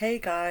Hey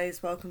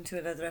guys, welcome to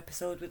another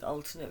episode with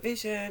Alternate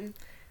Vision.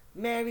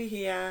 Mary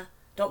here.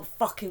 Don't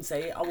fucking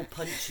say it, I will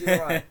punch you,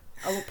 alright?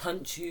 I will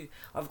punch you.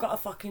 I've got a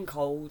fucking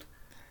cold.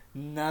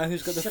 Now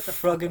who's got the Shut the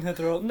frog fuck in her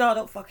throat? No,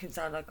 don't fucking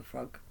sound like a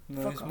frog.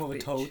 No, Fuck it's off, more of a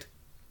bitch. toad.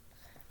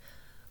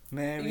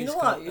 Mary's You know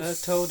got what? You're a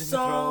toad in the so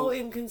throat.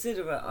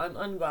 inconsiderate. I'm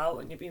unwell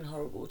and you're being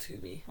horrible to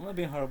me. I'm not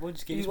being horrible,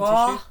 just get you You some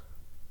are? tissue.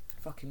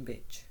 Fucking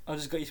bitch. I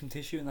just got you some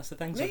tissue and that's the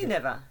thanks No, of you it.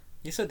 never.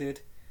 Yes, I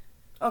did.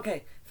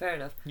 Okay, fair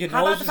enough. Your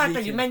How nose about the is fact that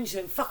you leaking.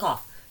 mentioned, fuck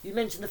off, you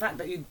mentioned the fact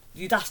that you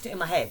dashed it in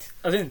my head.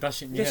 I didn't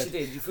dash it in your Yes, head. you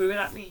did. You threw it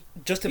at me.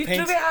 Just to You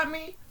paint, threw it at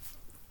me.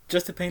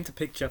 just to paint a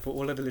picture for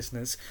all of the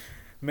listeners.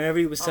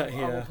 Mary was sat I will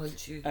here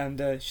punch you.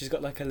 and she's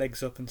got like her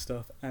legs up and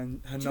stuff,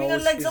 and her Do you nose mean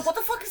her legs is up? What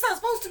the fuck is that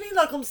supposed to mean?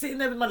 Like I'm sitting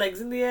there with my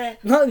legs in the air?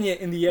 not in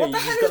the air. What You the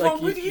just hell got is like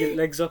wrong with your you?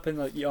 legs up and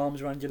like your arms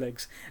around your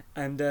legs,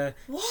 and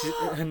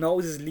What? her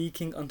nose is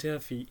leaking onto her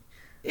feet.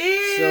 Ew,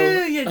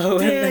 So, you I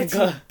went and dirty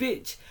got-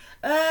 bitch.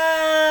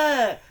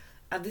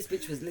 And this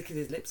bitch was licking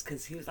his lips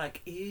because he was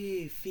like,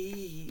 ew,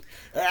 feet.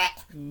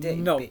 Dirty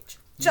No. bitch.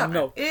 Shut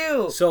No. up.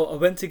 Ew. So I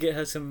went to get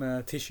her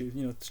some tissue,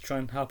 to try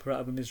and help her out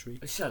of her misery.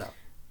 Shut up.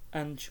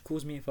 And she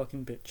calls me a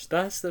fucking bitch.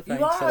 That's the You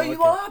thanks that I are, you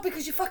get. are,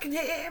 because you fucking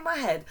hit it in my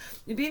head.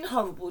 You're being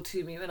horrible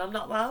to me when I'm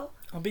not well.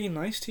 I'm being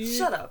nice to you.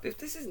 Shut up. If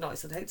this is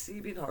nice, I'd hate to see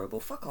you being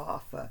horrible. Fuck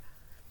off.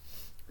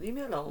 Leave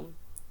me alone.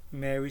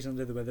 Mary's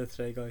under the weather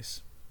today,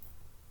 guys.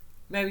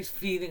 Mary's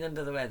feeling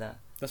under the weather.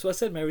 That's what I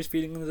said. Mary's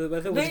feeling under the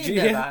weather. No, What did you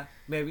you hear? never.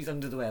 Mary's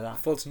under the weather.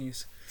 False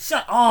news.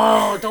 Shut.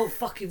 Oh, don't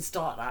fucking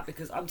start that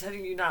because I'm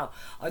telling you now,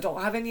 I don't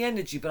have any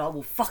energy, but I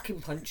will fucking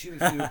punch you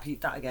if you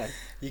repeat that again.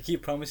 You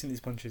keep promising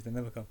these punches, they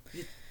never come.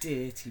 You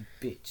dirty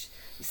bitch.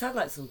 You sound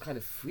like some kind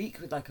of freak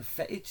with like a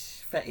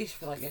fetish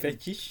for like getting...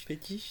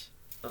 Fetish.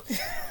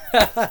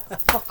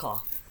 Fuck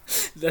off.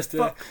 That's the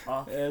Fuck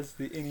off.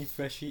 inner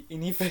freshie.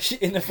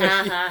 Ha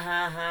ha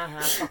ha ha ha.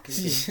 Fucking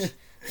bitch.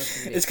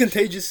 Fucking It's bitch.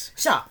 contagious.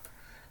 Shut up.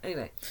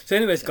 Anyway, So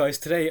anyways, guys,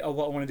 today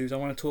what I want to do is I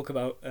want to talk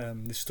about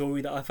the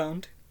story that I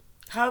found.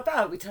 how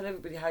about we tell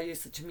everybody how you're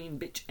such a mean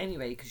bitch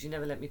anyway because you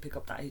never let me pick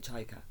up that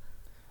hitchhiker.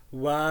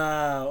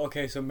 Wow.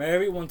 Okay, so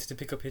Mary wanted to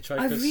pick up hitchhikers.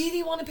 I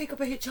really want to pick up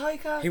a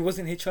hitchhiker. He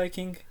wasn't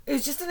hitchhiking. It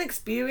was just an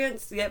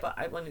experience, yeah, but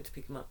I wanted to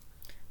pick him up.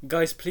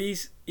 Guys,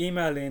 please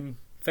email in,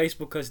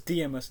 Facebook us,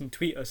 DM us, and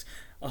tweet us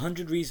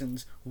 100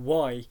 reasons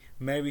why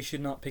Mary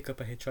should not pick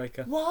up a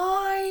hitchhiker.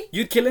 Why?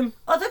 You'd kill him?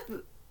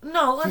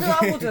 No,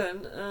 I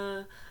wouldn't.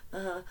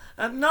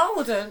 No, I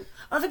wouldn't.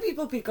 Other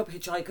people pick up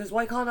hitchhikers.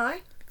 Why can't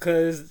I?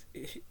 Because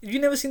have you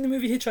never seen the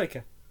movie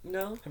Hitchhiker?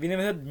 No. Have you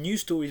never heard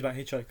news stories about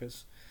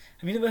hitchhikers?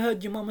 Have you never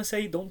heard your mama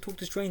say, "Don't talk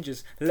to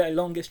strangers, let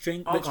alone let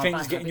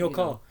strangers get in your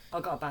car"? I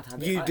got a bad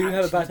habit. You I do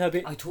have a bad actually-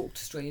 habit. I talk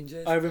to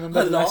strangers. I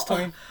remember a the lot. last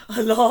time.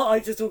 A lot. I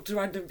just talk to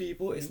random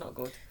people. It's not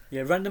good.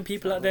 Yeah, random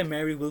people out there,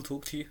 Mary will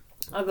talk to you.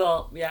 I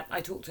will. Yeah,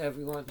 I talk to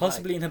everyone.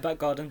 Possibly in her back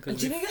garden. And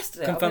Because do you know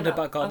yesterday confirmed her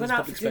back I garden's went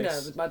out for public dinner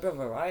space. with my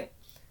brother, right?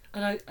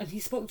 And he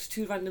spoke to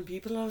two random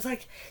people, and I was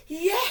like,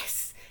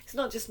 yes, it's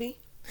not just me.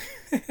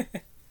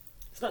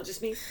 It's not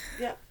just me.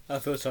 Yeah. I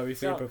feel sorry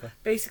for your So brother.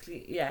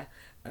 basically, yeah.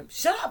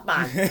 Shut up,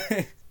 man.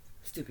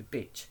 Stupid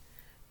bitch.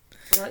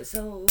 Right,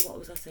 so what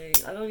was I saying?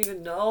 I don't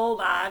even know,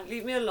 man.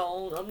 Leave me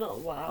alone. I'm not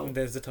wow. And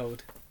there's the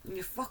toad.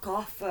 You fuck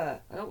off. I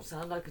don't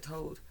sound like a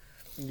toad.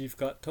 You've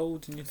got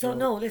toads in your So throat.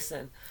 no,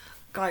 listen,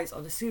 guys.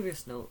 On a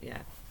serious note, yeah.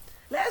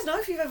 Let us know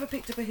if you've ever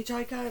picked up a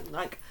hitchhiker.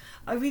 Like,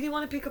 I really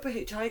want to pick up a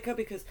hitchhiker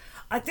because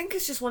I think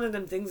it's just one of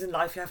them things in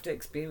life you have to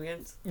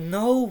experience.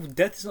 No,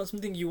 death is not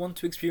something you want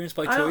to experience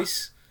by I don't-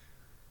 choice.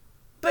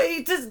 But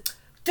it does.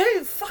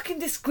 Don't fucking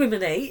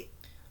discriminate.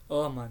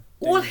 Oh man.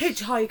 All They-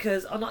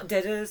 hitchhikers are not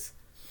deaders.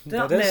 They're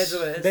not Deaders?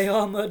 murderers. They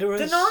are murderers.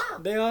 They're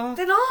not. They are.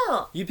 They're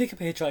not. You pick up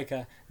a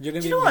hitchhiker, you're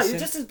gonna Do be you know what? missing. You're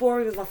just as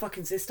boring as my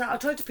fucking sister. I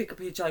tried to pick up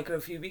a hitchhiker a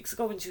few weeks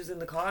ago when she was in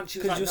the car and she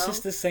was Because like, your no.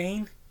 sister's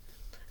sane.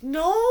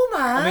 No,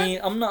 man. I mean,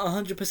 I'm not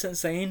 100%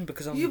 sane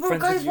because I'm you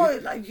friends guys with you.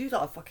 what? Like, you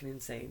lot are fucking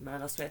insane,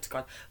 man. I swear to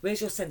God.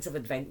 Where's your sense of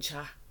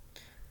adventure?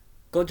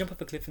 Go jump off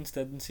a cliff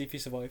instead and see if you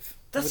survive.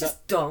 That's Would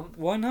just dumb.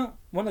 Why not?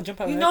 Why not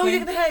jump out of You an know you're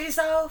airplane? gonna hurt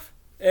yourself.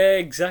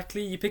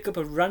 Exactly. You pick up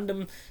a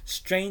random,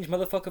 strange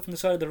motherfucker from the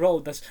side of the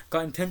road that's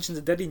got intentions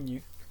of deading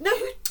you. No,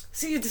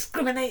 see, you're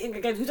discriminating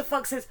again. Who the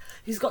fuck says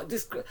he's got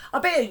I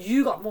bet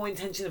you got more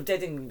intention of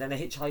deading him than a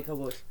hitchhiker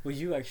would. Well,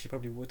 you actually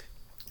probably would.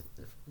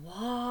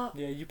 What?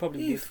 Yeah, you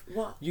probably Eve, would.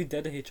 what? You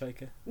dead a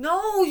hitchhiker.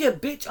 No, you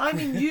bitch. I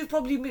mean, you've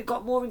probably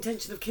got more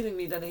intention of killing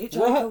me than a hitchhiker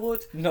What?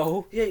 would.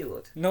 No. Yeah, you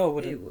would. No, I Yeah,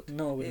 wouldn't. you would.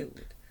 No, I Yeah, wouldn't. you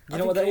would. You I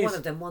know think what that you're is? one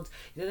of them ones,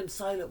 you know them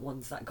silent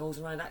ones that goes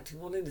around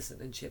acting all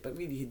innocent and shit, but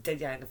really you're dead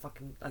yeah in the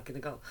fucking like gonna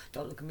go,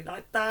 don't look at me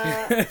like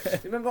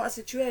that. Remember what I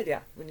said to you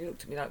earlier? When you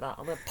looked at me like that,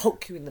 I'm gonna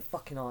poke you in the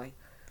fucking eye.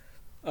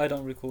 I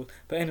don't recall.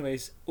 But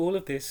anyways, all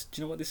of this, do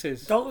you know what this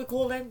is? Don't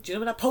recall them? Do you know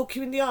when I poke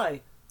you in the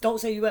eye? Don't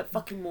say you weren't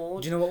fucking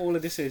mourned. Do you know what all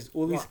of this is?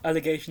 All these What?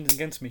 allegations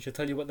against me. Shall I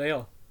tell you what they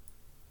are?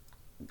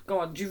 Go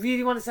on, do you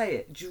really want to say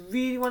it? Do you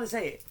really want to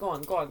say it? Go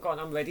on,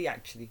 I'm ready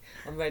actually.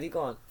 I'm ready,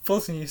 go on.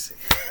 False news.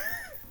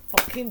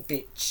 Fucking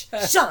bitch.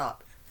 Shut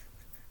up.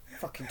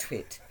 Fucking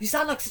twit. You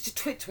sound like such a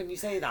twit when you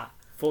say that.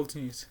 False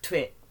news.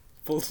 Twit.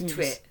 False news.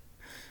 Twit.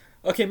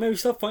 Okay, Mary,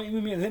 stop fighting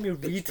with me and let me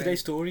read Bitch, today's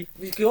story.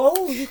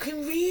 Oh, you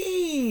can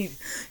read.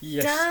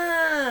 Yes.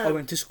 Damn. I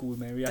went to school,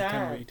 Mary. I can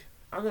Damn. read.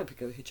 I'm gonna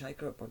pick a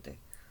hitchhiker up one day.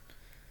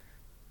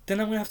 Then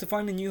I'm gonna have to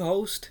find a new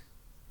host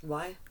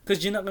Why?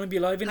 because you're not gonna be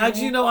alive anymore. How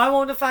do you know I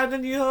want to find a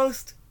new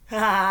host?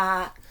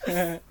 What?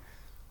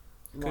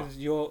 Because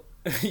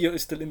you're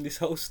still in this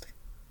host.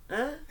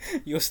 Huh?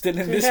 You're still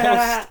in this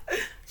host.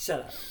 Shut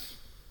up.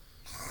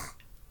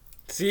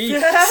 See?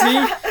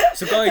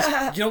 So guys,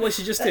 do you know what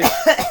she just did?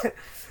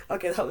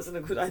 Okay, that wasn't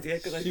a good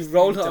idea because She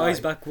rolled her eyes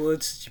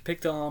backwards, she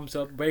picked her arms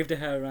up, waved her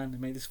hair around and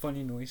made this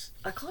funny noise.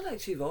 I can't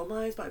actually roll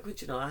my eyes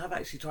backwards, you know. I have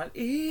actually tried.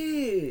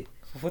 Ew.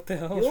 What the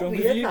hell? What's You're wrong with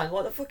weird, you? man.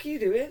 What the fuck are you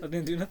doing? I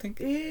didn't do nothing.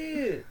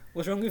 Ew.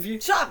 What's wrong with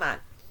you? Shut up, man.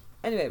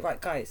 Anyway,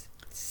 right, guys.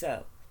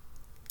 So.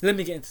 Let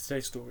me get into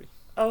today's story.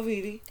 Oh,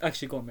 really?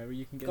 Actually, go on, Mary.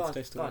 You can get Go into on.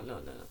 today's Go story.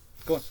 on. No.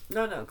 Go on.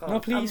 No, go on. No,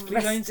 please, I'm please,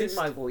 I resting insist.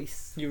 my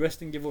voice. You're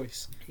resting your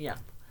voice. Yeah.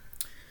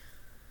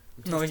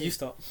 No, you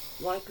stop.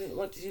 Why?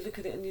 What did you look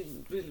at it and you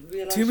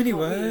realise? Too many you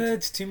can't read?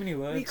 words. Too many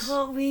words. We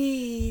can't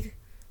read.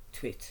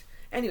 Twit.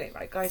 Anyway,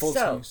 right, guys. False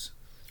so news.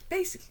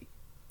 basically,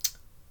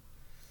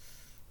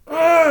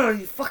 oh,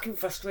 you fucking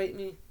frustrate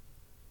me.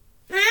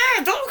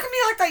 Don't look at me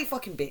like that, you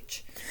fucking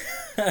bitch.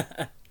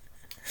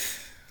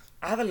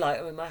 I have a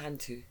lighter in my hand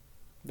too.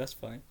 That's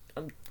fine.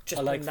 I'm just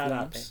I like putting that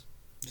out there. flames.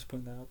 Just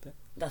putting that out there.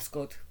 That's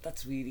good.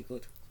 That's really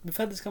good. We've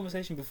had this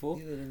conversation before.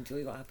 You will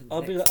enjoy what happens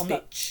I'll next, be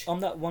like, bitch. I'm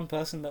that one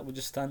person that would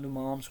just stand with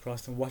my arms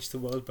crossed and watch the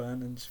world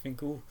burn and just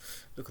think, oh,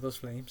 look at those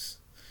flames.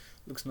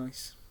 Looks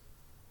nice.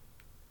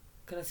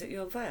 Can I set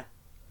you on fire?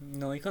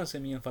 No, you can't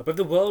set me on fire. But if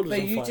the world was But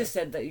on you fire, just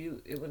said that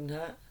it wouldn't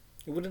hurt.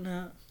 it wouldn't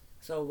hurt.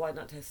 So why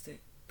not test it?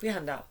 Put your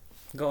hand out.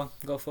 Go on,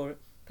 go for it.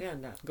 Put your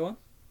hand out. Go on.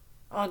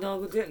 Oh no,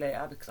 we'll do it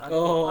later because I don't,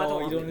 Oh, I don't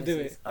you want don't wanna do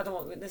witnesses. it? I don't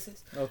want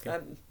witnesses. Okay.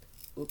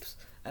 Oops.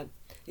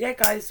 Yeah,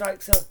 guys.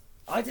 Right. So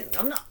I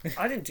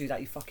didn't do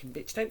that. You fucking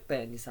bitch. Don't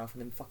burn yourself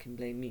and then fucking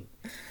blame me.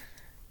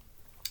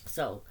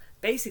 So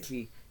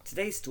basically,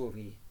 today's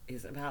story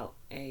is about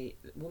a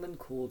woman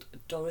called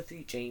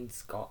Dorothy Jane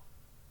Scott.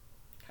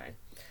 Okay.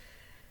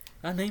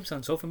 That name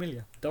sounds so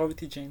familiar.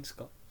 Dorothy Jane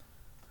Scott.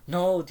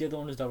 No, the other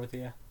one was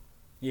Dorothea.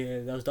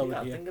 Yeah, that was You gotta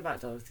Dorothea. think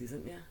about Dorothy's,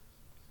 isn't you?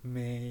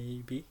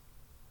 Maybe.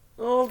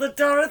 All the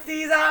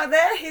Dorothys out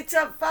there, hit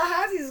up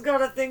Fahad. He's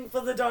got a thing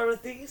for the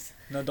Dorothys.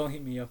 No, don't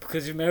hit me up.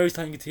 Because if Mary's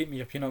telling you to hit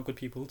me up, you're not good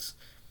peoples.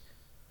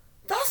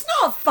 That's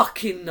not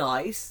fucking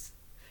nice.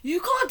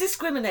 You can't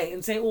discriminate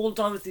and say all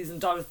Dorothys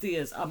and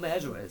Dorotheas are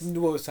murderers.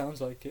 Well, it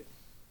sounds like it.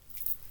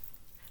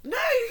 No,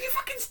 you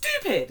fucking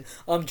stupid.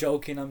 I'm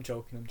joking.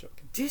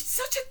 You're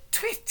such a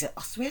twit,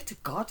 I swear to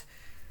God.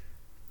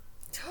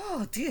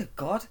 Oh, dear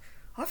God.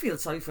 I feel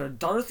sorry for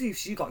Dorothy if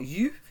she got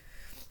you.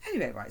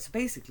 Anyway, right, so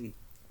basically,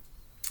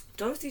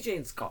 Dorothy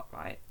Jane Scott,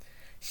 right,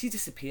 she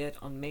disappeared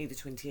on May the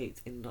 28th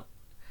in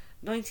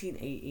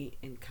 1980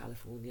 in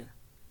California.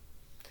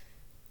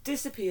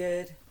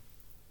 Disappeared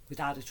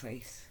without a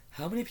trace.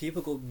 How many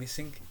people go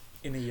missing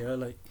in a year?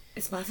 Like,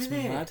 It's mad, it's isn't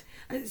it? mad.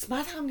 And it's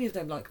mad how many of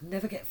them, like,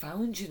 never get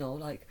found, you know?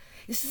 Like,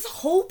 it's just a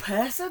whole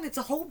person. It's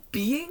a whole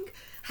being.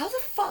 How the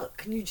fuck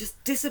can you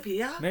just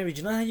disappear? Mary,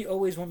 do you know how you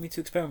always want me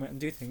to experiment and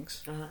do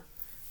things? Uh-huh.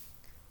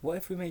 What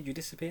if we made you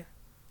disappear?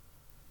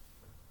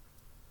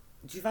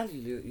 Do you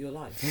value your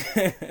life?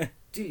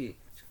 Do you?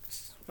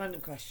 Just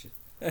random question.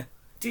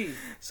 Do you?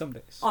 Some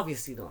days.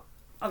 Obviously not.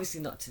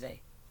 Obviously not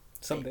today.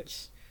 Some bitch.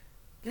 days.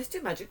 Let's do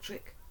a magic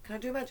trick. Can I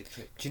do a magic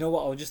trick? Do you know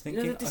what I was just You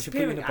thinking? know the I should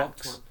put you in a disappearing act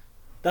box. one?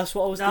 That's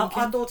what I was No,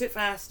 thinking. I thought it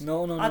first.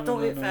 No, no, no, I no, thought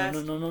no, it no, first.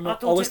 no, no, no, no. I I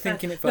thought was it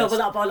thinking it No,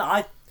 first.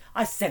 but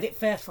I said it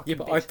first. Fucking Yeah,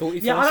 but bitch. I thought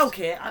it Yeah, I first. don't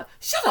care.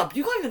 Shut up.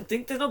 You can't even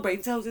think. There's no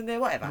brain cells in there.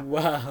 Whatever.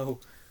 Wow.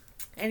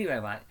 Anyway,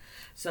 right.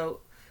 So,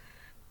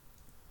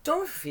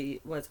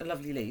 Dorothy was a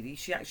lovely lady.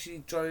 She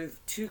actually drove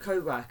two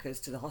co-workers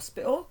to the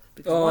hospital.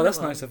 Because Oh, one that's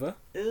of them, nice of her.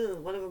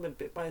 One of them had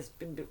been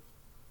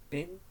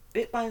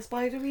bit by a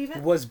spider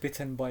even. Was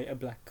bitten by a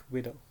black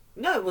widow.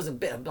 No, it wasn't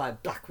bitten by a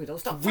black widow.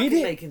 Stop Read fucking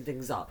it. making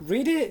things up.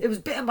 Read it. It was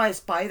bitten by a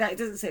spider. It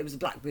doesn't say it was a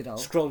black widow.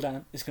 Scroll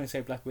down. It's going to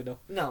say black widow.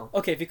 No.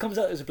 Okay, if it comes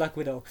out as a black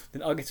widow,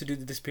 then I'll get to do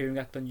the disappearing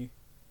act on you.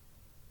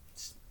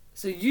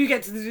 So you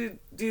get to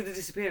do the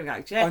disappearing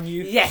act, yeah? On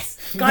you. Yes.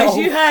 Guys,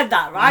 No. you heard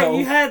that, right? No.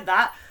 You heard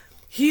that.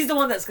 He's the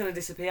one that's going to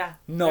disappear.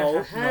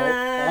 No, no.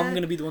 I'm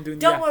going to be the one doing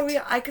the Don't act. worry,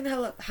 I can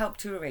help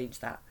to arrange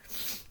that.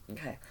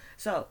 Okay.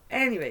 So,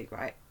 anyway,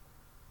 right.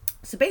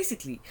 So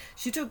basically,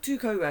 she took two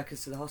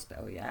co-workers to the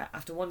hospital, yeah,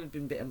 after one had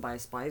been bitten by a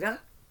spider.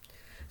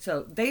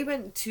 So they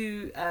went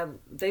to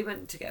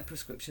get a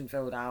prescription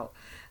filled out,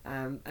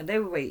 and they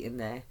were waiting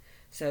there.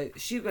 So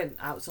she went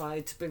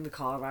outside to bring the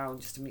car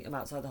around just to meet them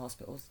outside the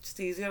hospital. It's just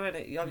easier,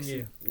 innit? You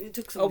obviously, it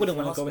took I somebody wouldn't to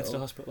the want to go into hospital. the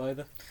hospital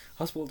either.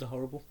 Hospitals are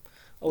horrible.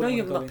 I No, wouldn't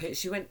you wanna go in. muppet.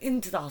 She went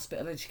into the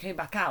hospital and she came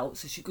back out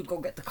so she could go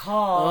get the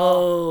car.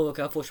 Oh,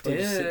 okay. I thought she would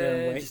just sit there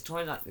and Dude, wait. just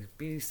trying to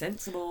be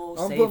sensible.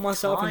 I'm save putting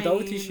myself in time.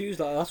 Dorothy's shoes.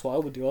 Like, that's what I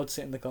would do. I'd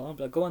sit in the car and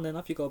be like, go on then,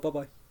 off you go,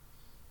 bye-bye.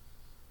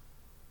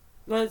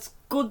 Well, it's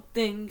good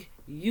thing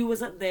you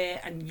wasn't there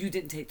and you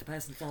didn't take the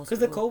person to the Because hospital.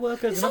 they're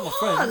co-workers, It's they're so not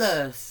my friends.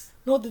 heartless.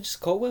 No, they're just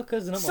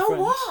co-workers, they're not my So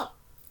friends. what?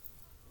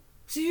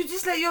 So you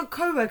just let your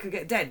co-worker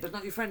get dead, but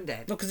not your friend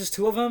dead? No, because there's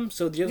two of them,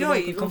 so the other You're one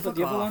can evil, comfort fuck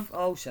the other off. one.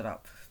 Oh, shut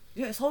up.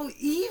 Yeah, it's all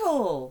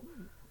evil.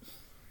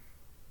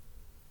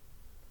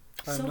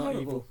 I'm So not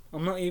horrible. evil.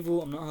 I'm not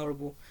evil. I'm not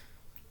horrible.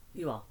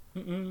 You are.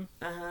 Mm-mm.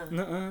 Uh-huh.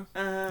 Nuh-uh.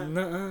 Uh,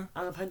 Nuh-uh. I'm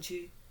gonna punch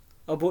you.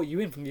 I brought you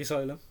in from the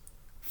asylum.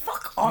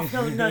 Fuck off.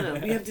 No.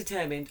 We have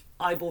determined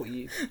I bought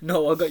you.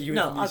 No, I got you in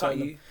No, from the I asylum.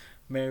 got you.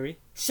 Mary,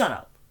 Shut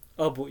up.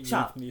 I brought you Shut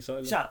in up. from the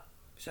asylum. Shut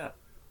up.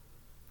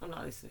 I'm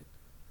not listening.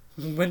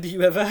 When do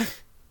you ever?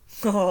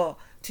 To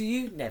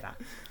you, never.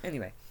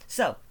 Anyway,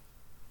 so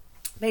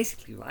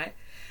basically, right?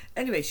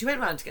 Anyway, she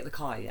went round to get the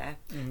car, yeah?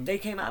 Mhm. They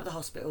came out of the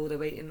hospital, they're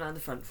waiting around the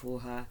front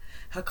for her.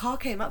 Her car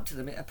came up to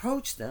them, it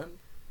approached them,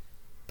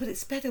 but it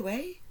sped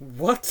away.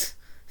 What?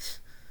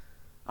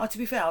 Oh, to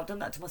be fair, I've done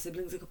that to my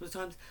siblings a couple of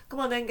times.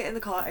 Come on then, get in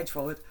the car, edge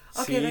forward.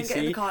 Okay, See, then get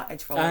in see? the car,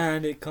 edge forward.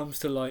 And it comes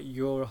to like,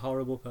 you're a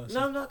horrible person.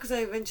 No, not because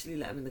I eventually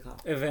let them in the car.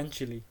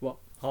 Eventually, what?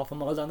 Half a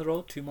mile down the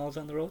road? 2 miles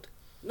down the road?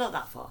 Not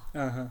that far.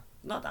 Uh-huh.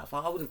 Not that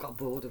far. I would have got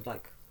bored of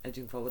like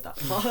edging forward that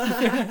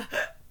far.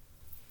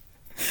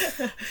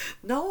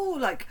 No,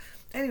 like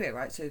anyway,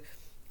 right? So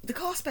the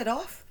car sped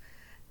off.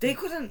 They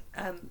couldn't.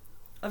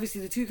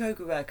 Obviously, the two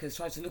coca workers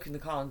tried to look in the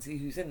car and see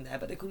who's in there,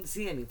 but they couldn't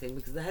see anything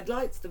because the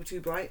headlights they were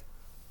too bright.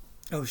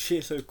 Oh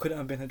shit, so it couldn't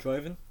have been her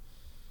driving?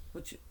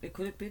 Which it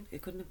could have been.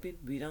 It couldn't have been.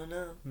 We don't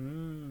know.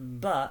 Mm.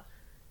 But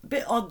a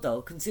bit odd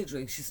though,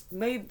 considering she's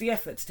made the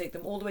effort to take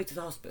them all the way to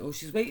the hospital.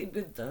 She's waited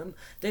with them.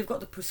 They've got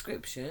the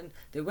prescription.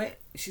 They wait.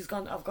 She's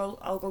gone.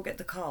 I'll go get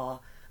the car.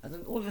 And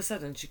then all of a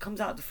sudden she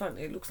comes out the front.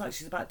 It looks like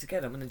she's about to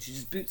get them, and then she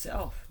just boots it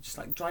off. Just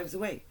like drives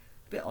away.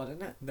 A bit odd,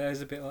 isn't it? That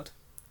is a bit odd.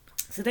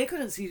 So they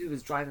couldn't see who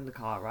was driving the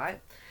car,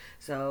 right?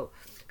 So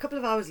a couple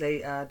of hours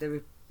later,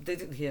 they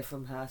didn't hear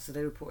from her, so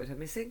they reported her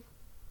missing.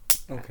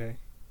 Okay.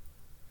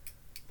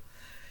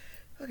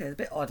 Okay, it's a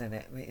bit odd, isn't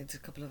it? Waiting a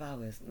couple of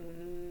hours.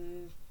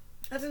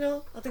 I don't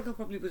know. I think I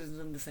probably would have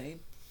done the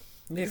same.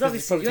 Yeah, 'Cause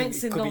obviously probably you think ain't it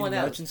seen could no be one an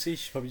else. emergency.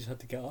 She probably just had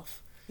to get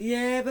off.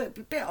 Yeah, but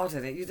a bit odd,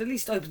 isn't it? You'd at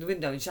least open the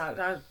window and shout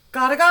down,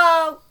 "Gotta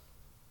go!"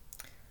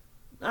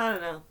 I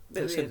don't know.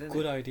 Bit That's weird, a isn't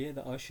good it? idea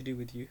that I should do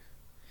with you.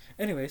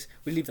 Anyways,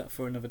 we'll leave that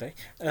for another day.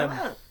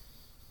 Ah.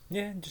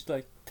 Yeah, just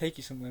like take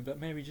you somewhere, but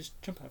maybe just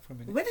jump out for a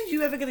minute. When are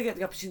you ever going to get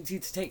the opportunity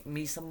to take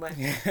me somewhere?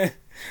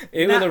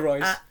 It will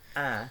arise.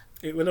 Uh-uh.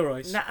 It will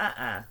arise. Nah.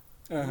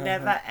 Uh-huh.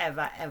 Never,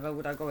 ever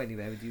would I go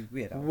anywhere with you,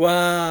 weirdo.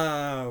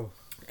 Wow.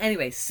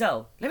 Anyway,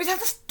 so let me tell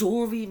the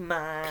story,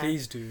 man.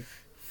 Please do.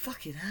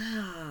 Fucking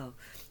hell.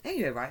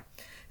 Anyway, right.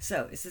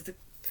 So it says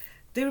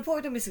they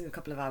reported her missing a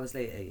couple of hours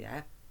later,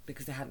 yeah,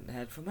 because they hadn't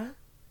heard from her,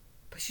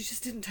 but she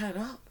just didn't turn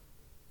up.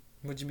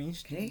 What do you mean?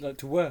 Okay. Like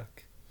to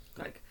work?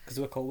 Like, Because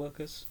we're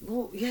co-workers?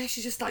 well, yeah,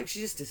 she just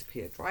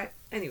disappeared, right?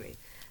 Anyway,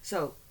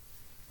 so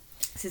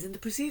it says in the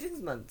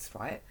preceding months,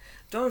 right,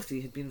 Dorothy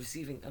had been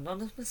receiving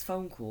anonymous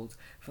phone calls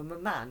from a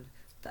man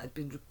that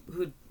who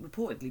had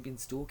reportedly been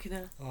stalking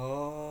her.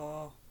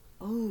 Oh.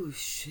 Oh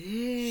shit!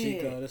 She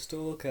got a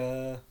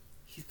stalker.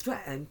 He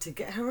threatened to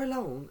get her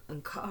alone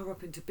and cut her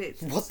up into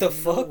bits. What so the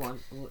fuck? No one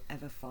will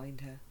ever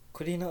find her.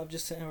 Could he not have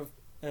just sent her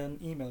an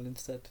email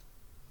instead?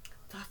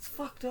 That's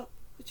fucked up.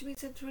 What do you mean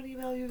sent her an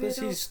email, you Because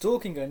weirdo? he's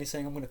stalking her and he's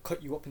saying, I'm going to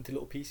cut you up into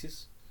little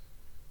pieces.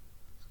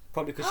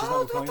 Probably because she's Oh, not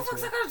what replying the to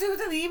fuck's her. that got to do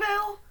with an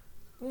email?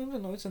 I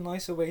don't know, it's a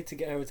nicer way to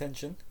get her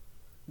attention.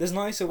 There's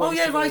nicer ways Oh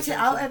yeah, to get her write it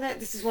out, attention. Ennett.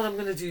 This is what I'm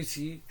going to do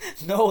to you.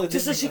 No, it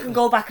Just so doesn't she can matter.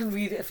 go back and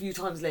read it a few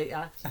times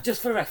later,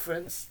 just for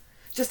reference.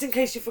 Just in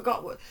case you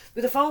forgot.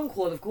 With a phone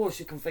call, of course,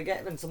 you can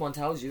forget when someone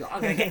tells you,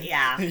 I'm going to get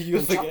ya You'll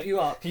and chop forget. you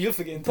up. You'll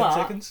forget in 10 But-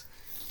 seconds.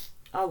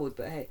 I would,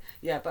 but hey.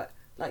 Yeah, but,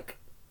 like,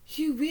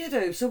 you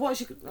weirdo. So what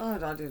she could... Oh, I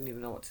don't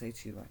even know what to say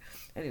to you, right?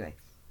 Anyway.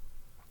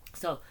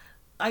 So,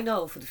 I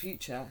know for the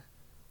future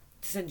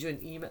to send you an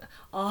email.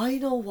 I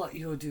know what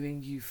you're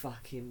doing, you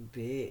fucking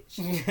bitch.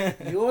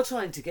 You're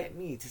trying to get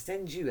me to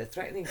send you a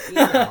threatening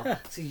email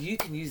so you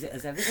can use it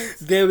as evidence.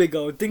 There we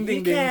go. Ding, ding,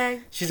 You ding.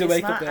 can She's kiss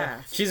awake my up there.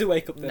 ass. She's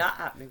awake up there. Not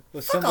happening.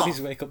 Well, Fuck somebody's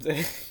off. awake up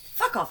there.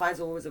 Fuck off, I's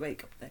always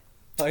awake up there.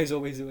 Eyes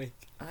always awake.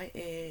 I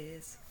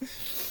is.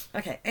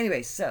 Okay,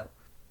 anyway, so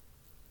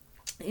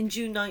in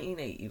June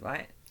 1980,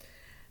 right,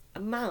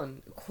 a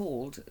man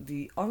called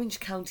the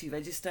Orange County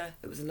Register,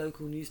 it was a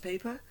local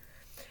newspaper,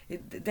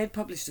 they'd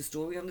published a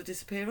story on the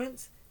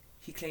disappearance.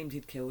 He claimed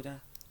he'd killed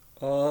her.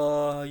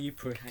 Oh, you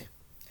prick. Okay.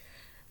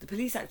 The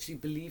police actually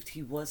believed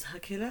he was her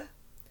killer.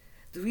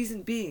 The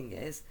reason being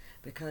is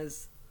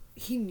because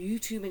he knew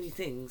too many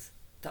things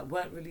that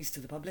weren't released to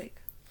the public.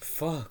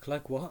 Fuck,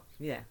 like what?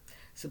 Yeah.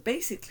 So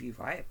basically,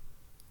 right,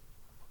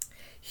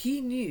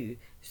 he knew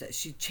that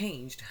she'd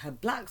changed her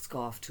black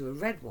scarf to a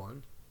red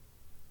one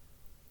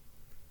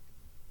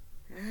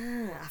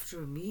after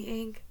a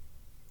meeting.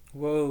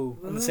 Whoa,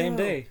 on the same Whoa.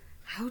 day?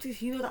 How did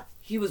he know that?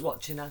 He was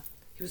watching her.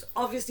 He was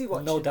obviously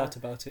watching her. No doubt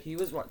about it. He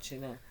was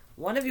watching her.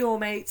 One of your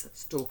mates,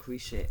 stalkery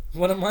shit.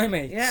 One of my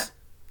mates.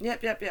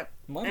 Yep.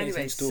 My mates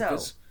Anyway, ain't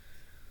stalkers.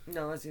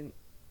 No, as in,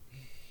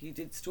 he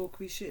did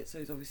stalkery shit, so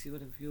he's obviously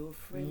one of your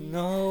friends.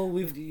 No,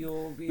 with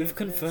your we've weirdness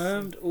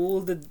confirmed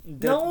all the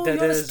No, you're a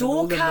deaders and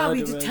all the stalker. We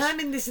murderers.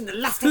 determined this in the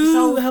last Who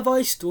episode. have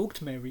I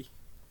stalked, Mary?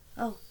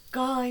 Oh,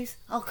 guys,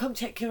 I'll come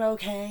check you're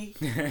okay.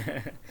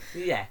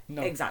 Yeah,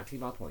 No. exactly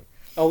my point.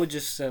 I was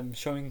just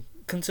showing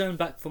concern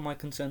back for my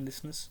concerned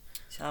listeners.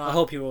 Shut I up.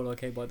 hope you're all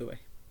okay, by the way.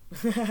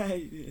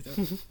 You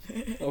don't.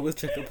 I will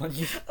check up on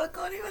you. I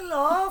can't even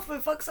laugh.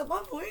 It fucks up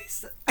my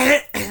voice.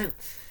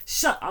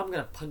 Shut up. I'm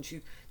gonna punch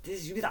you.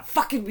 This you do that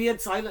fucking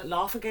weird silent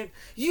laugh again.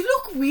 You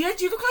look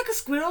weird. You look like a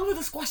squirrel with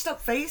a squashed up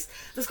face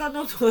that's got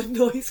no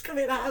noise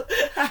coming out.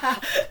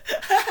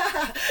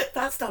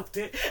 That stopped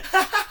it.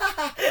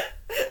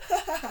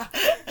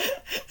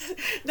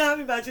 Now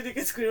I'm imagining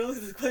a squirrel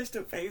with a squashed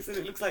up face and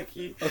it looks like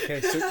you.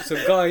 Okay,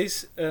 so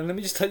guys, let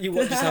me just tell you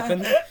what just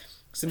happened.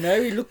 So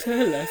Mary looked to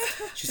her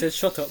left, she said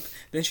shut up,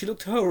 then she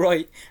looked to her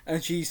right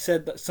and she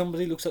said that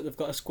somebody looks like they've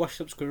got a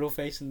squashed up squirrel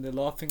face and they're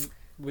laughing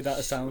without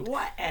a sound.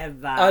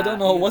 Whatever. I don't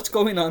know what's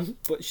going on,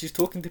 but she's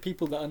talking to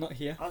people that are not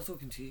here. I was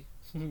talking to you.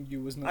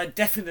 You was not. I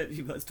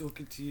definitely was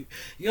talking to you.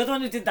 You're the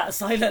one who did that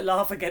silent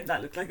laugh again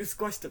that looked like a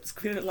squashed up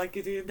squirrel like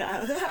you're doing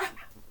now.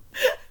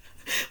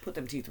 Put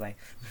them teeth away.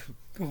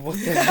 What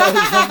the hell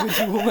is wrong with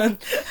you, woman?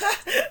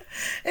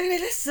 Anyway,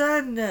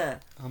 listen.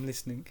 I'm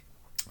listening.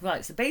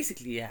 Right, so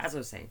basically, yeah, as I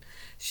was saying,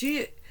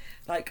 she,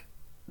 like,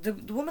 the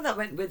woman that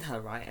went with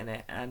her, right,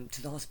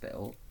 to the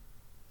hospital,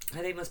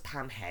 her name was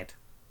Pam Head.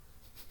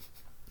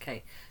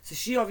 Okay, so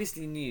she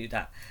obviously knew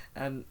that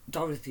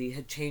Dorothy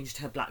had changed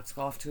her black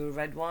scarf to a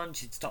red one.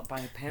 She'd stopped by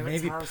her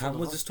parents' Maybe house. Pam or the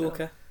was a hospital.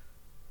 stalker.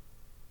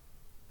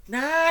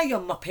 Nah, you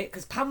muppet,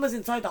 because Pam was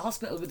inside the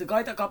hospital with the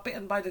guy that got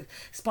bitten by the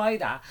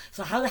spider.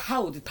 So how the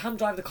hell did Pam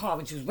drive the car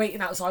when she was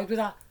waiting outside with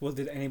her? Well,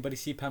 did anybody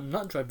see Pam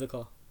not drive the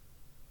car?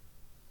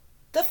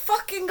 The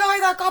fucking guy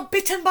that got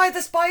bitten by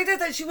the spider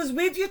that she was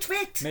with, you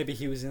twit! Maybe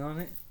he was in on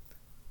it.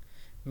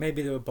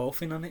 Maybe they were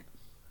both in on it.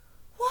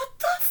 What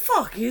the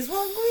fuck is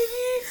wrong with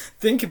you?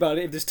 Think about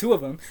it, if there's two of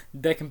them,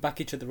 they can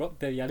back each other up,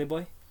 they're the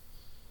alibi.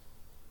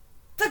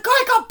 The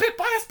guy got bit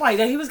by a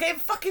spider, he was getting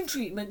fucking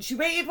treatment. She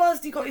waited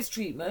whilst he got his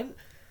treatment.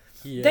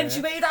 Yeah. Then she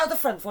waited out the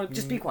front for him.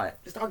 Just be quiet.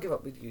 Just I'll give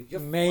up with you.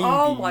 Maybe.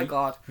 Oh my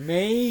god.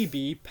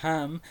 Maybe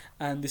Pam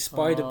and the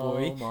spider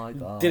boy my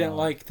God. didn't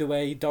like the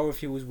way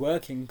Dorothy was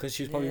working because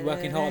she was probably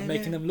working hard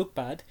making them look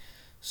bad.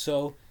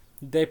 So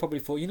they probably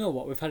thought, you know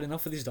what, we've had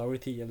enough of this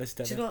Dorothy. Yeah, let's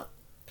dead Do her. you know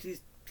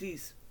what?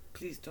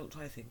 Please don't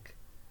try to think.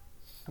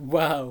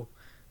 Wow.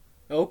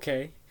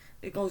 Okay.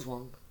 It goes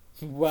wrong.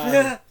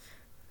 Wow.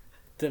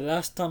 The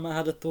last time I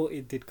had a thought,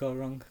 it did go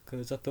wrong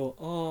because I thought,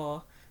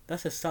 oh,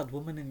 that's a sad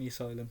woman in the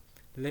asylum.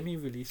 Let me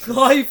release her.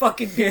 Oh, you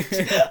fucking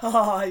bitch.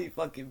 Oh, you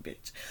fucking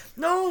bitch.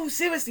 No,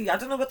 seriously, I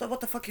don't know what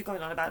the fuck you're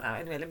going on about now.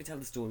 Anyway, let me tell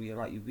the story,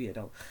 alright, you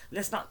weirdo.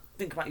 Let's not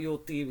think about your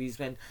theories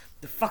when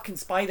the fucking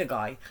spider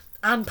guy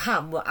and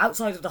Pam were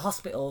outside of the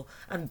hospital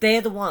and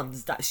they're the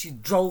ones that she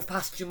drove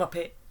past you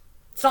muppet.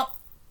 Stop.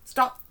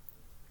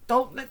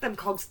 Don't let them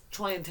cogs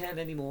try and turn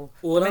anymore.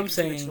 All I'm Making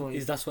too much saying noise.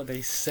 is that's what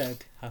they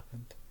said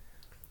happened.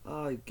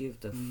 I give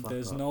the fuck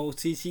There's up. no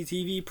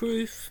CCTV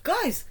proof.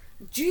 Guys,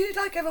 do you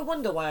ever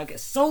wonder why I get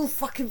so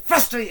fucking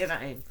frustrated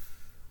at him?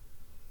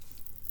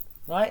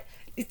 Right?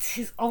 It's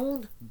his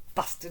own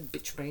bastard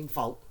bitch brain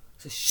fault.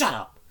 So shut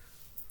up.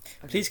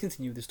 Okay. Please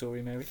continue the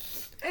story, Mary.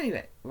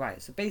 Anyway,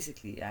 right, so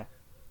basically, yeah.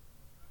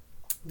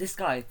 This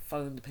guy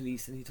phoned the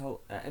police and he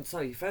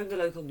phoned the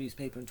local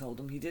newspaper and told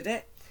them he did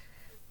it.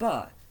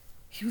 But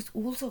he was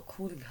also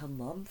calling her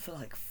mum for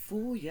like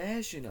 4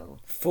 years, you know.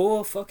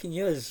 4 fucking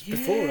years. Yeah.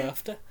 Before or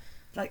after?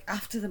 Like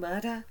after the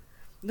murder.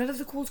 None of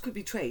the calls could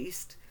be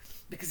traced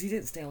because he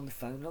didn't stay on the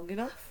phone long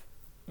enough.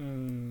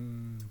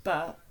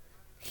 But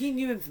he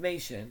knew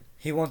information.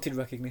 He wanted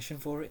recognition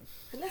for it.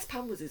 Unless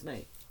Pam was his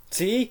mate.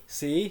 See,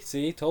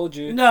 told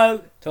you.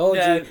 No. Told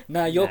no, you.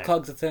 Now your no.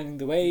 cogs are turning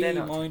the way They're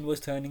not. mine was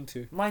turning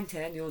to. Mine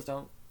turn, yours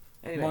don't.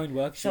 Anyway. Mine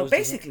works. So yours doesn't.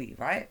 basically,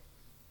 right?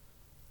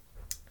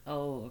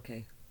 Oh,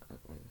 okay.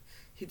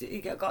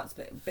 He got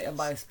bitten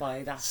by a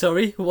spider.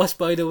 Sorry, what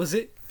spider was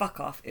it? Fuck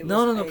off. It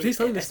No, was no, please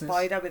tell the listeners. A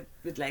spider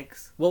with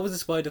legs. What was the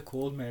spider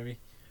called, Mary?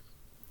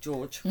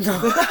 George.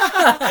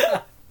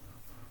 No.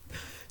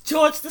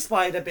 George the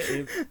spider bit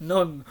him.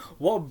 None.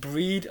 What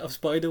breed of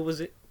spider was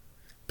it?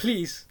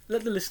 Please,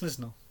 let the listeners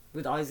know.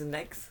 With eyes and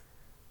legs.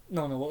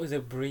 No, what was their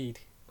breed?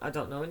 I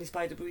don't know any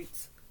spider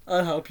breeds.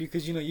 I'll help you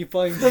because, you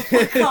find...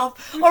 Fuck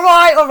off.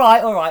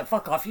 Alright.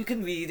 Fuck off. You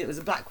can read. It was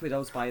a black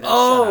widow spider.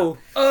 Oh!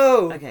 Shut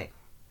up. Okay.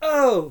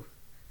 Oh!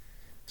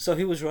 So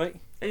he was right.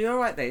 Are you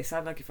alright there? You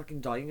sound like you're fucking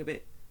dying a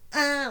bit.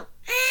 Ow.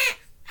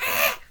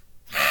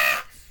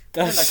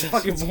 That's, Like that's your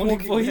fucking morning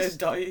smoking voice? and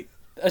dying.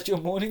 That's your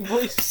morning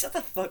voice? Shut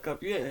the fuck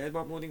up. You ain't heard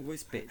my morning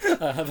voice,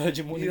 bitch. I have heard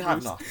your morning You voice.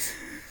 have not.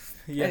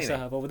 Yes, Anyway. I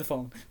have, over the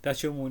phone.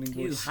 That's your morning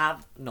You voice.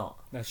 have not.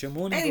 That's your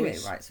morning Anyway,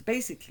 voice. right, so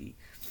basically,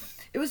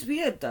 it was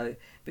weird though,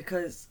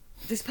 because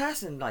this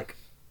person, like,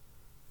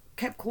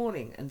 kept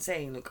calling and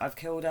saying, look, I've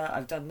killed her,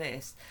 I've done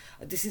this,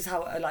 this is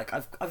how,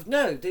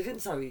 no, they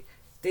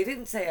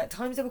didn't say, at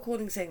times they were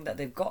calling saying that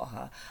they've got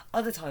her,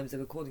 other times they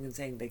were calling and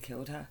saying they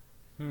killed her.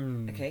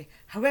 Okay.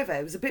 However,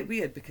 it was a bit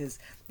weird because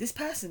this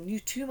person knew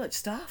too much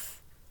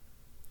stuff.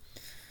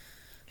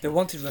 They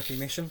wanted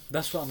recognition.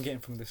 That's what I'm getting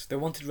from this. They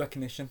wanted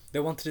recognition. They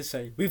wanted to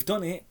say, we've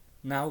done it.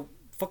 Now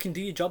fucking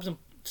do your jobs and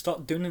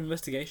start doing an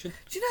investigation.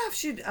 Do you know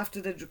if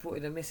after they'd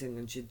reported her missing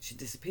and she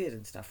disappeared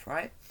and stuff,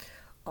 right?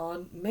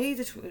 On May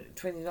the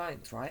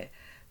 29th, right?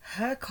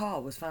 Her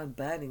car was found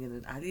burning in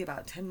an alley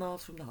about 10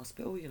 miles from the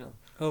hospital, you know.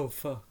 Oh,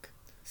 fuck.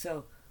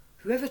 So,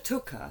 whoever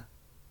took her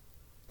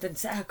then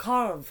set her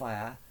car on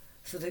fire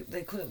so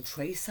they couldn't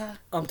trace her.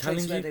 I'm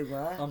telling where you. they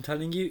were. I'm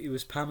telling you, it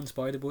was Pam and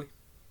Spider-Boy.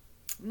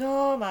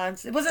 No, man.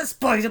 It wasn't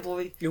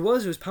Spider-Boy. It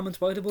was Pam and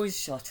Spider-Boy.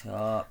 Shut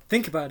up.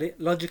 Think about it,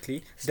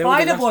 logically. They were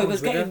the last Spider-Boy ones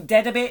was with getting her.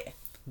 dead a bit.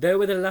 They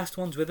were the last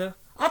ones with her.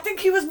 I think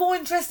he was more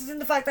interested in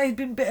the fact that he'd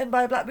been bitten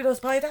by a Black Widow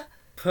spider.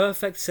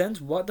 Perfect sense.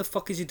 What the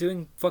fuck is he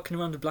doing fucking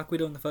around with Black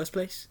Widow in the first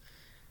place?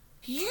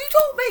 You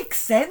don't make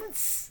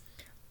sense.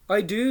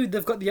 I do.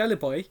 They've got the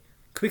alibi.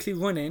 Quickly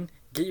run in,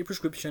 get your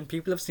prescription.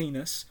 People have seen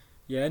us.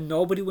 Yeah,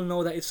 nobody will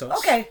know that it's us.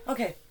 Okay.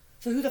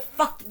 So who the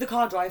fuck did the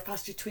car drive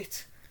past your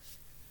twit?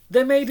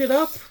 They made it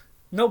up.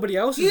 Nobody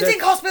else. You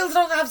think hospitals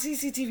don't have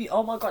CCTV?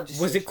 Oh my god.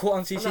 Was it caught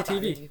on I'm not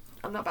battling CCTV? you.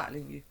 I'm not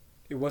battling you.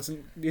 It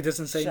wasn't. It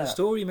doesn't say in Shut the up.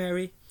 story,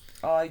 Mary.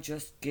 I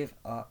just give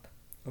up.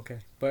 Okay,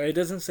 but it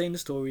doesn't say in the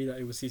story that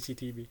it was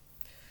CCTV.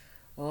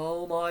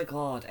 Oh my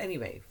god.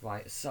 Anyway,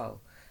 right, so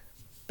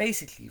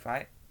basically,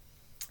 right.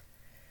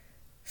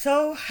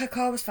 So her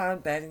car was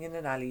found burning in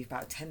an alley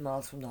about 10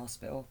 miles from the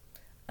hospital,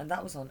 and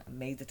that was on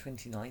May the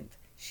 29th.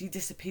 She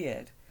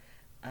disappeared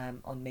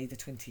on May the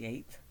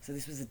 28th. So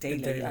this was a day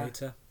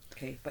later.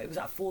 Okay, but it was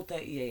at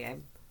 4:30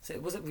 a.m. So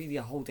it wasn't really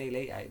a whole day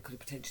later. It could have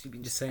potentially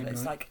been The just same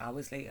it's night. like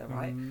hours later,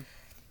 right?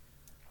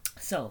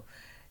 So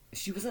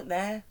she wasn't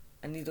there,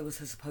 and neither was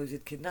her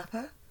supposed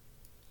kidnapper.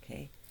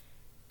 Okay,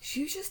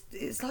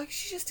 it's like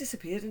she just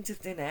disappeared into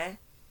thin air.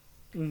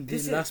 The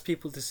This is- last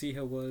people to see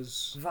her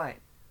was. Right,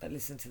 but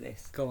listen to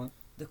this. Go on.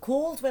 The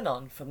calls went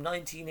on from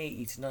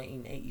 1980 to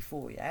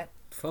 1984. Yeah,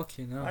 Fuck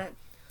you know. right.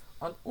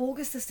 On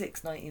August the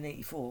 6th,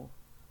 1984,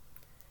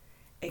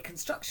 a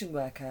construction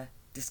worker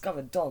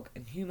discovered dog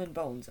and human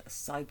bones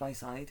side by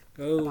side,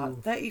 Oh.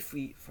 about 30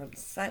 feet from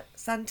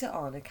Santa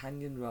Ana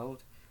Canyon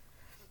Road.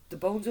 The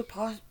bones were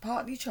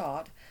partly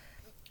charred,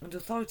 and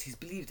authorities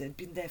believed it had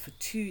been there for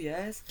 2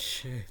 years,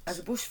 Shit. as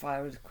a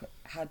bushfire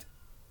had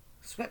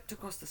swept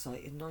across the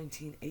site in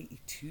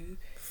 1982.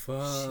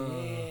 Fuck.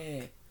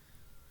 Shit.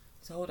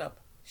 So hold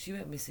up, she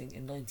went missing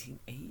in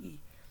 1980,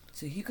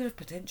 so he could have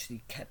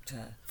potentially kept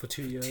her For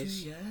 2 years.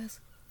 2 years.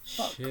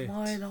 Fuck Shit.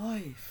 my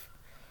life.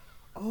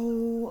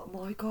 Oh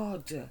my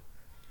god.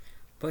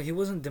 But he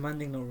wasn't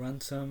demanding no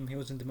ransom. He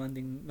wasn't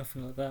demanding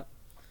nothing like that.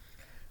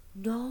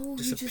 No,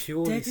 he Just a just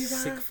purely deaded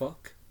sick her.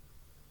 fuck.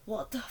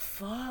 What the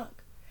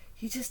fuck?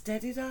 He just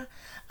deaded her.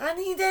 And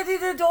he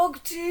deaded a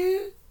dog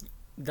too.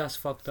 That's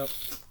fucked up.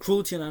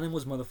 Cruelty on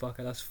animals, motherfucker.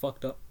 That's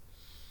fucked up.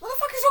 What the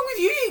fuck is wrong with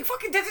you? You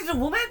fucking deaded a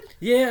woman.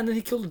 Yeah, and then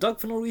he killed a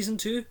dog for no reason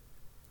too.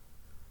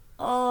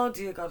 Oh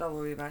dear God, don't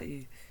worry about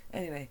you.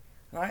 Anyway,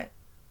 right?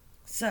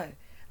 So,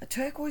 a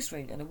turquoise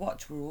ring and a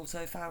watch were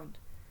also found.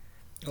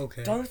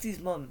 Okay. Dorothy's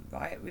mum,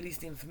 right,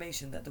 released the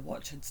information that the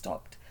watch had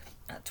stopped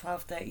at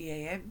 12:30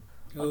 a.m.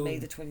 on May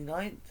the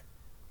 29th.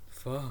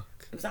 Fuck.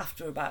 It was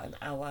after about an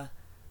hour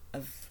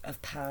of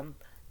Pam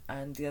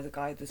and the other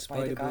guy, the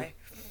spider Spider-Boy. guy,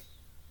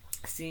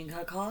 seeing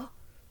her car.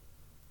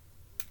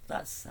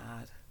 That's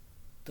sad.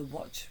 The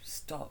watch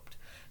stopped.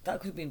 That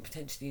could have been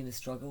potentially in a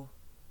struggle.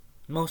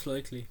 Most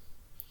likely.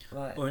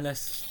 Right. Or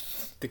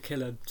unless the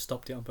killer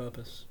stopped it on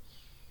purpose.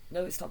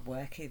 No, it stopped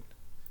working.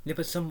 Yeah,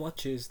 but some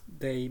watches,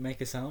 they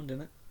make a sound,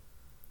 innit?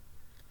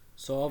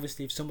 So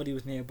obviously if somebody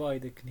was nearby,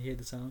 they can hear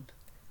the sound.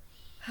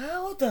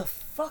 How the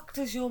fuck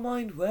does your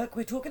mind work?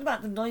 We're talking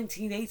about the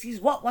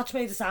 1980s. What watch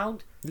made a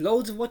sound?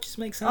 Loads of watches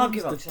make sounds. I'll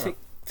give up, The shut tick,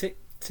 tick,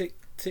 tick,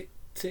 tick,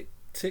 tick,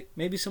 tick.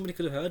 Maybe somebody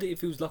could have heard it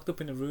if he was locked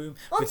up in a room.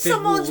 On with big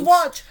someone's walls.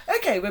 watch.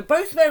 Okay, we're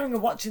both wearing a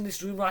watch in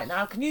this room right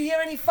now. Can you hear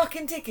any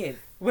fucking ticking?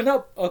 We're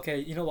not... Okay,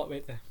 you know what?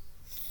 Wait there.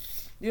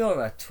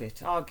 You're a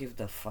twit. I'll give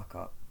the fuck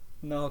up.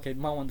 No, okay,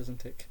 my one doesn't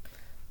tick.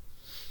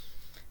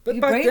 But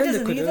Your back brain then they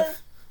doesn't could either? have.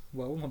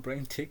 Well, my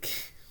brain tick.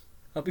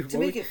 I'll be To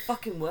worried. make it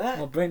fucking work.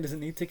 My brain doesn't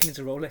need ticking, it's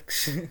a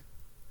Rolex.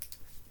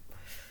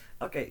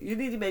 Okay, you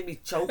nearly made me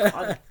choke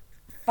on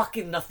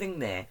fucking nothing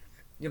there.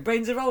 Your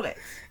brain's a Rolex.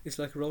 It's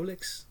like a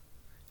Rolex.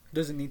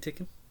 Doesn't need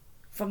ticking.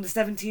 From the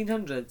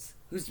 1700s,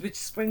 which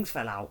springs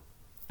fell out.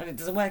 And it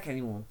doesn't work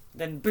anymore.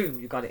 Then boom,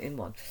 you got it in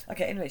one.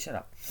 Okay, anyway, shut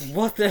up.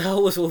 What the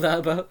hell was all that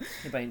about?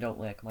 Your brain don't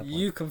work, my point.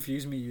 You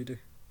confuse me, you do.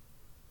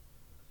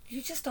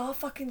 You just are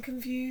fucking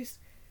confused.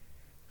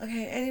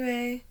 Okay,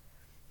 anyway.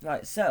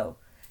 Right, so,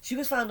 she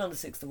was found on the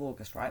 6th of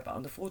August, right? But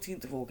on the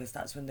 14th of August,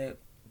 that's when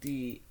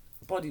the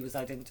body was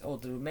or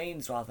the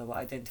remains rather, were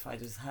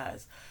identified as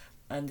hers.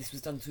 And this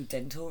was done through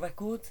dental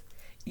records.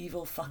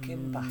 Evil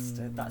fucking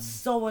bastard. That's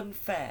so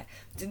unfair.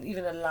 Didn't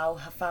even allow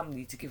her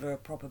family to give her a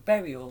proper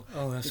burial.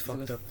 Oh, that's because it fucked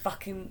was up.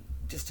 fucking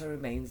just her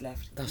remains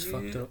left. That's you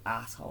fucked up.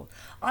 asshole.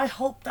 I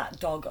hope that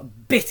dog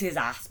bit his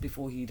ass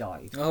before he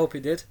died. I hope he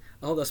did.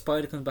 I hope that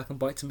spider comes back and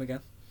bites him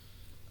again.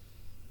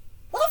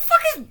 What the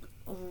fuck is...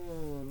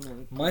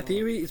 Oh, My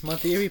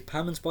theory,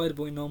 Pam and Spider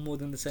Boy know more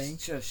than the saying.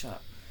 Sure, shut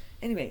up.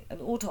 Anyway, an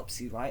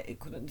autopsy, right? It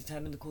couldn't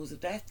determine the cause of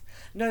death.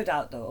 No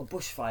doubt, though, a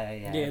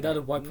bushfire, yeah. Yeah,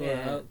 that'll wipe her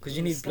Yeah. out. Because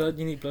you need blood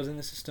in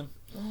the system.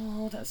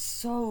 Oh, that's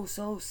so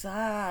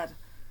sad.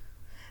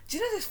 Do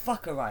you know this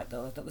fucker, right,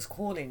 though, that was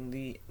calling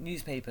the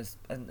newspapers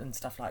and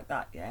stuff like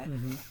that, yeah?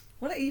 Mm-hmm.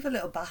 What an evil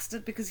little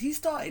bastard, because he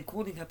started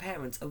calling her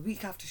parents a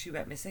week after she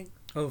went missing.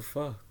 Oh,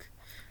 fuck.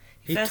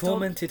 He First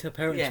tormented her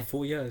parents yeah. for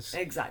 4 years.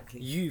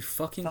 Exactly. You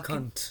fucking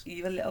cunt.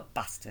 Evil little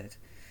bastard.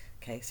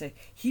 Okay, so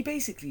he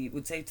basically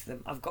would say to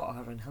them, I've got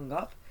her, and hung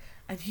up.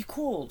 And he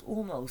called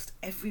almost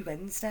every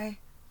Wednesday.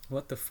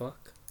 What the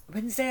fuck?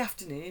 Wednesday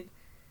afternoon.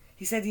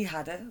 He said he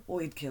had her,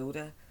 or he'd killed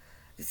her.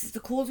 The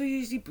calls were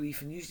usually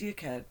brief and usually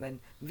occurred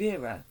when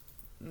Vera,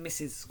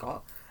 Mrs.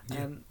 Scott,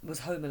 was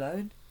home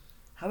alone.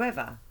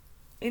 However,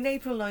 in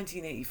April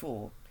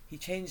 1984, he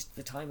changed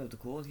the time of the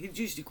call. He'd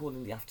usually call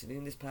in the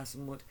afternoon, this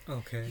person would.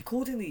 Okay. He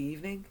called in the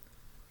evening,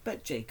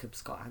 but Jacob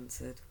Scott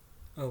answered.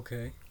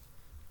 Okay.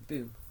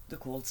 Boom. The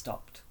call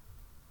stopped.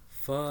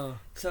 Fuck.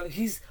 So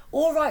he's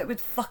alright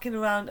with fucking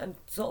around and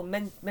sort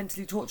of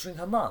mentally torturing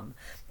her mum,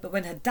 but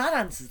when her dad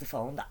answers the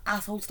phone, the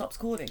asshole stops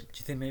calling. Do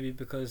you think maybe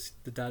because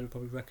the dad would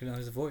probably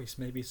recognise the voice?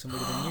 Maybe it's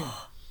somebody they knew.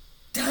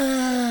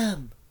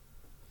 Damn!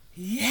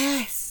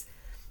 Yes!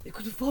 It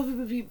could have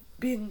probably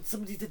been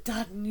somebody the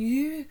dad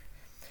knew.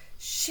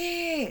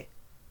 Shit!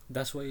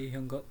 That's why he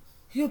hung up.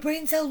 Your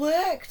brain cell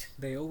worked!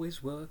 They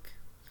always work.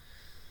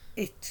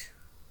 It.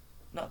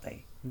 Not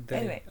they. They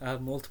Anyway. I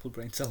have multiple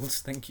brain cells,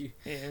 thank you.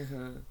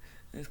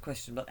 It's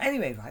questionable.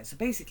 Anyway, right, so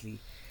basically,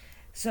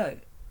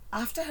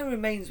 after her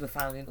remains were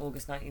found in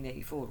August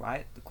 1984,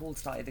 right, the call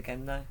started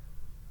again though.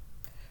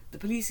 The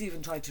police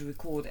even tried to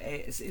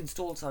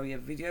install a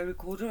video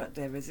recorder at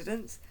their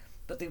residence,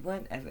 but they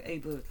weren't ever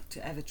able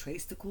to ever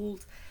trace the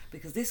calls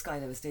because this guy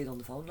never stayed on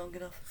the phone long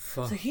enough.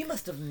 Fuck. So he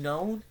must have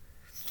known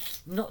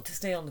not to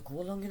stay on the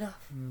call long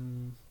enough.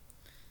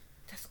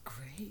 That's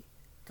great.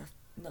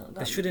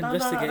 They should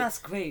investigate. No, that's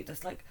great.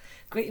 That's like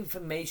great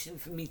information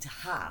for me to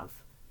have.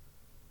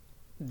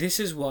 This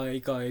is why,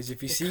 guys,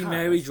 if you see Because-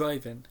 Mary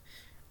driving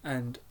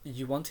and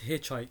you want to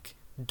hitchhike,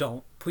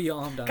 don't put your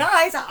arm down.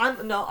 Guys,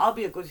 I'll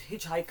be a good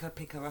hitchhiker,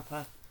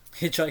 picker-upper.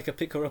 Hitchhiker,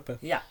 pick her up.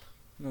 Yeah.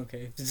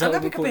 Okay. Is I'm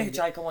that going to what we're pick up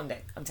a calling it? hitchhiker one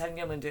day. I'm telling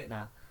you I'm going to do it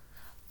now.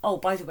 Oh,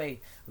 by the way,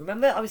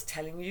 remember I was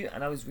telling you,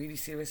 and I was really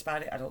serious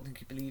about it, I don't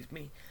think you believed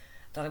me,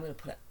 that I'm going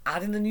to put an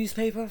ad in the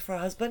newspaper for a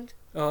husband?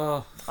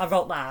 Oh, I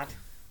wrote my ad.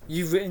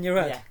 you've written your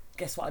ad? Yeah.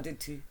 Guess what I did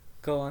too?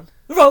 Go on.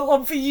 Wrote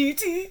one for you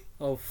too.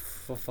 Oh,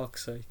 for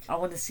fuck's sake. I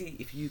want to see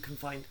if you can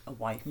find a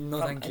wife No,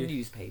 from thank a you.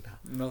 newspaper.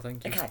 No,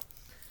 thank you. Okay,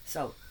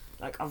 so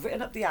I've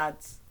written up the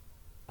ads,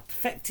 I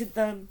perfected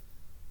them,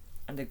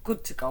 and they're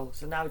good to go.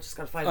 So now we just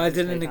got to find. I a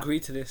didn't newspaper. agree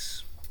to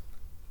this.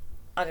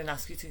 I didn't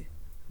ask you to.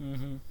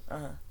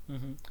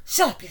 Mm-hmm.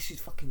 Shut up! Yes, you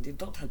fucking did.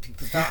 Don't tell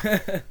people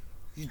that.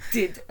 You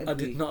did agree. I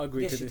did not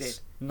agree yes, to you this.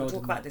 Did. No, We'll I talk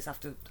did about not. this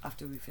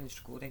after we finish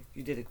recording.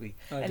 You did agree.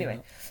 I did Anyway,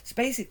 not. so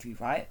basically,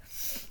 right?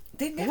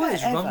 They never What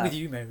is ever. wrong with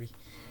you, Mary?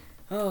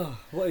 Oh,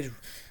 what is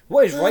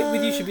right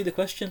with you should be the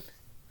question.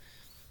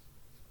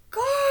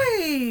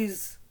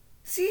 Guys,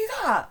 see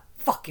that?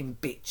 Fucking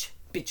bitch.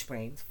 Bitch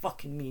brains.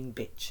 Fucking mean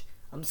bitch.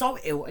 I'm so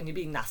ill and you're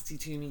being nasty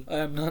to me. I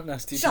am not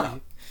nasty Shut to up.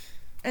 you.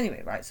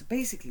 Anyway, right, so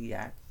basically,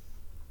 yeah.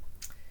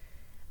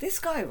 This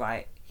guy,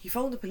 right, he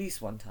phoned the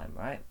police one time,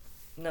 right?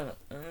 No.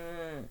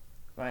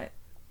 Right.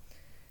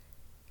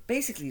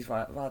 Basically, he's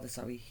rather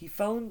sorry. He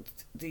phoned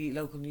the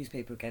local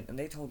newspaper again and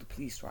they told the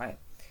police, right?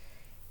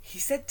 He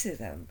said to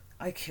them,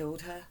 I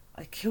killed her.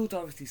 I killed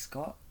Dorothy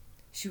Scott.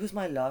 She was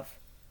my love.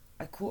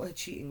 I caught her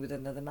cheating with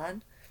another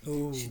man.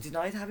 Ooh. She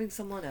denied having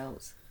someone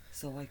else,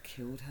 so I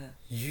killed her.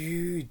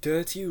 You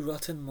dirty,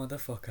 rotten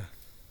motherfucker.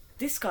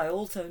 This guy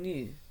also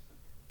knew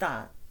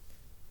that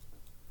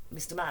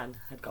Mr. Man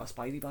had got a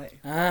spidey bite.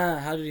 Ah,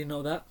 how did he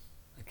know that?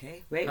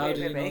 Okay, How did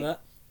he know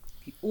that?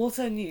 He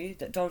also knew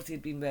that Dorothy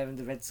had been wearing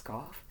the red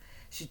scarf.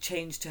 She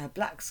changed to her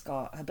black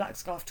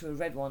scarf to a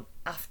red one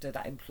after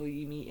that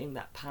employee meeting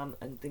that Pam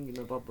and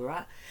Thingamabob were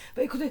at.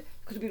 But it could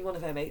have been one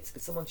of her mates,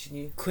 it's someone she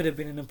knew. Could have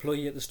been an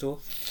employee at the store.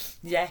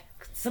 Yeah,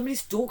 somebody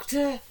stalked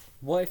her.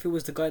 What if it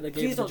was the guy that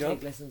gave Please her the don't job?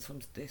 take lessons from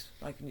this,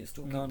 like in your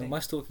stalking No, thing. my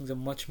stalkings are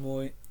much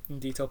more in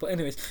detail. But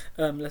anyways,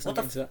 let's not What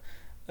get into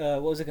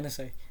that. What was I going to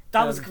say?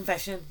 That was a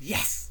confession.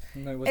 Yes.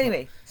 No, it wasn't.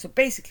 Anyway, so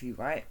basically,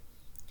 right?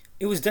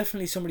 It was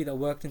definitely somebody that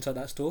worked inside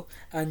that store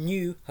and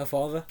knew her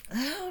father.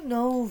 I don't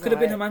know. Could have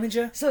been right? her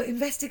manager. So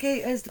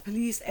investigators, the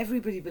police,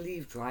 everybody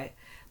believed, right,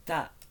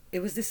 that it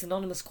was this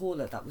anonymous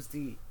caller that was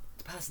the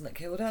person that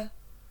killed her.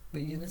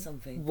 But you know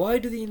something? Why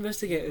do the It was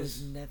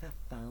investigators? never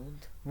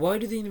found. Why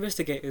do the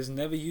investigators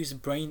never use a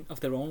brain of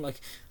their own? Like,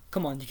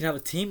 come on, you can have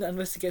a team that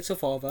investigates her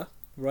father,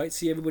 right?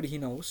 See everybody he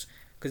knows,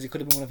 because it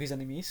could have been one of his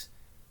enemies,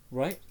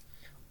 right?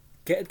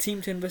 Get a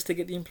team to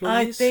investigate the I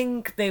employees.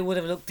 think they would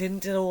have looked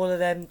into all of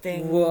them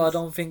things. Well, I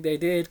don't think they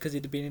did because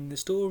it'd have been in the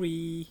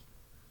story.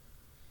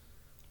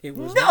 It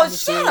was No, not in the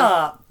shut story.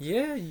 up!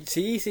 Yeah,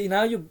 see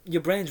now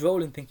your brain's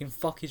rolling, thinking,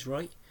 "Fuck, he's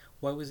right.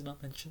 Why was it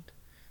not mentioned?"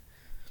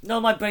 No,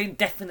 my brain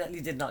definitely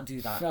did not do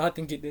that. I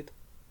think it did.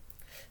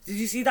 Did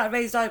you see that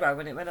raised eyebrow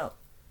when it went up?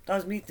 That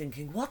was me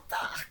thinking, what the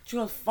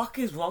actual fuck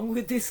is wrong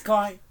with this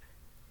guy?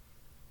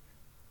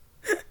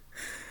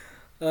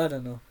 I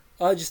don't know.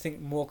 I just think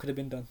more could have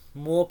been done.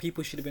 More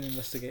people should have been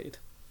investigated.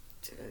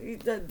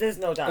 There's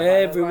no doubt.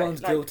 Everyone's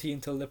about it, right? guilty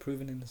until they're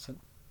proven innocent.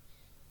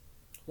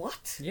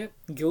 What? Yep,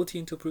 guilty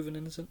until proven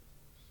innocent.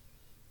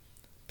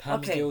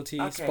 Pam's Okay, guilty.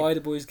 okay.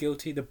 Spider-Boy's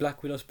guilty. The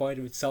Black Widow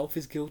spider itself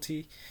is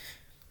guilty.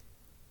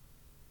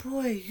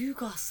 Boy, you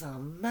got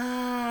some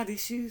mad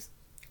issues.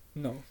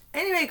 No.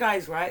 Anyway,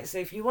 guys, right, so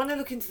if you want to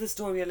look into the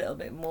story a little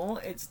bit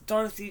more, it's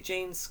Dorothy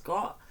Jane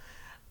Scott.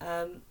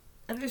 And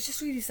it was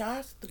just really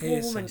sad. The poor It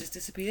is woman sad. just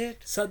disappeared.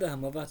 Sad that her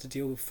mother had to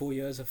deal with 4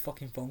 years of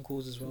fucking phone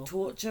calls as well.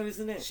 Torture,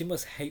 isn't it? She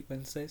must hate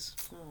Wednesdays.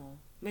 Oh,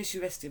 may she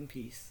rest in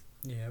peace.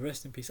 Yeah,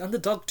 rest in peace. And the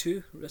dog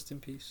too, rest in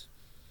peace.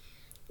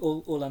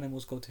 All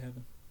animals go to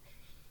heaven.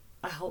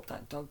 I hope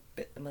that dog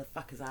bit the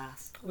motherfucker's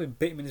ass. We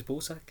bit him in his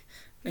ballsack.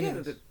 Have you ever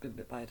Anyways. been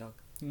bit by a dog?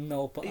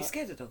 No, but Are you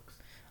scared of dogs?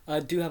 I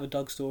do have a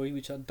dog story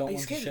which I don't Are you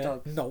want to scared of share.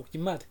 dogs? No,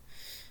 you're mad.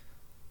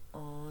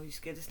 Oh, are you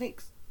scared of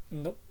snakes?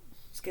 Nope.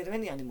 Scared of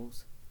any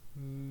animals?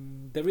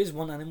 There is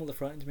one animal that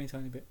frightens me a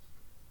tiny bit.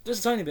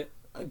 Just a tiny bit.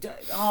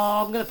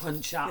 Oh, I'm gonna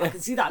punch out. I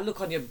can see that look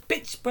on your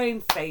bitch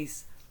brain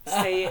face.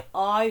 Say it.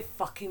 I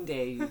fucking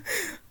dare you.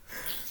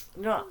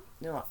 You know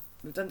what?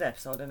 We've done the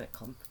episode, innit?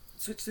 Come.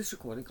 Switch this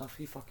recording off,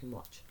 you fucking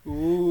watch.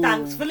 Ooh.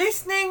 Thanks for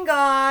listening,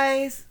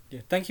 guys. Yeah,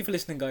 thank you for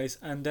listening, guys,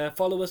 and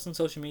follow us on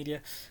social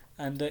media,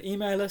 and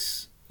email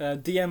us,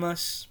 DM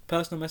us,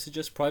 personal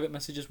messages, private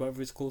messages,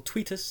 whatever it's called.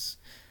 Tweet us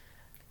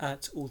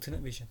at Alternate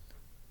Vision.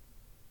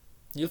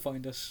 You'll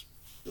find us.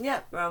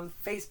 Yeah, we're on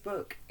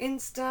Facebook,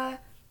 Insta,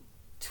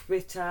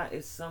 Twitter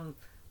is some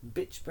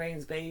bitch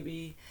brains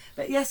baby.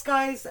 But yes,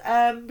 guys,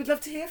 we'd love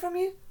to hear from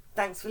you.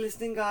 Thanks for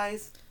listening,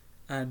 guys.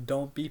 And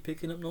don't be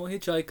picking up no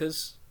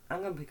hitchhikers.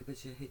 I'm gonna pick up a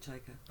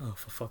hitchhiker. Oh,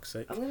 for fuck's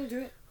sake. I'm gonna do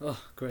it.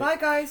 Oh, great. Bye,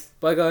 guys.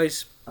 Bye,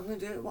 guys. I'm gonna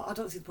do it. What? I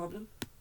don't see the problem.